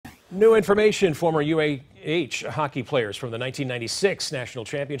New information: former UAH hockey players from the 1996 national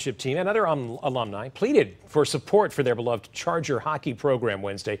championship team and other alumni pleaded for support for their beloved Charger hockey program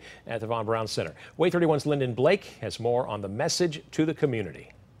Wednesday at the Von Braun Center. WAH 31's Lyndon Blake has more on the message to the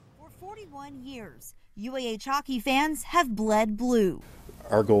community. For 41 years, UAH hockey fans have bled blue.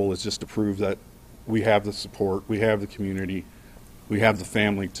 Our goal is just to prove that we have the support, we have the community, we have the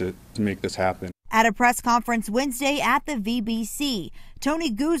family to make this happen. At a press conference Wednesday at the VBC, Tony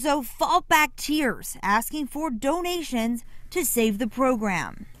Guzzo fought back tears, asking for donations to save the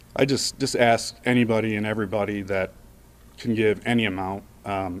program. I just ask anybody and everybody that can give any amount,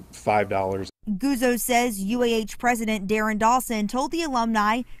 $5. Guzzo says UAH President Darren Dawson told the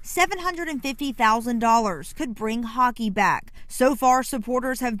alumni $750,000 could bring hockey back. So far,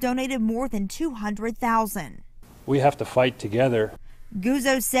 supporters have donated more than $200,000. We have to fight together.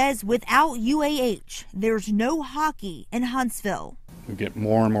 Guzzo says without UAH, there's no hockey in Huntsville. We get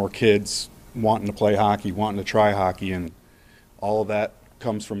more and more kids wanting to play hockey, wanting to try hockey, and all of that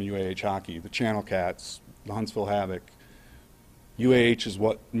comes from UAH Hockey. The Channel Cats, the Huntsville Havoc. UAH is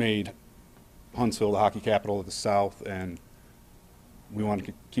what made Huntsville the hockey capital of the South, and we want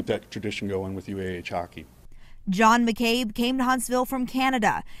to keep that tradition going with UAH Hockey. John McCabe came to Huntsville from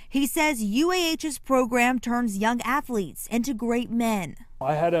Canada. He says UAH's program turns young athletes into great men.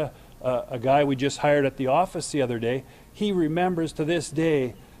 I had a guy we just hired at the office the other day. He remembers to this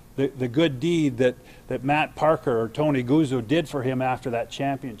day the good deed that Matt Parker or Tony Guzzo did for him after that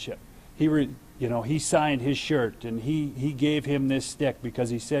championship. He signed his shirt and he gave him this stick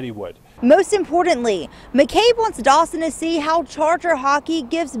because he said he would. Most importantly, McCabe wants Dawson to see how Charger hockey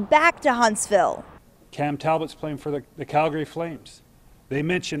gives back to Huntsville. Cam Talbot's playing for the Calgary Flames. They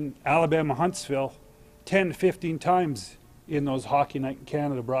mention Alabama Huntsville 10 to 15 times in those Hockey Night in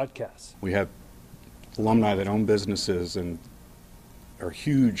Canada broadcasts. We have alumni that own businesses and are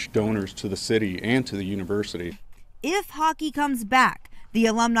huge donors to the city and to the university. If hockey comes back, the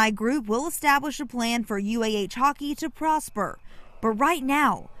alumni group will establish a plan for UAH hockey to prosper. But right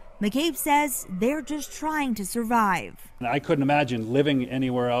now, McCabe says they're just trying to survive. I couldn't imagine living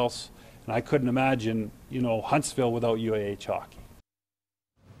anywhere else. And I couldn't imagine, Huntsville without UAH hockey.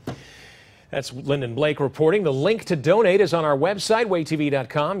 That's Lyndon Blake reporting. The link to donate is on our website,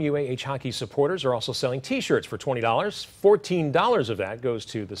 wahtv.com. UAH hockey supporters are also selling T-shirts for $20. $14 of that goes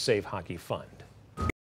to the Save Hockey Fund.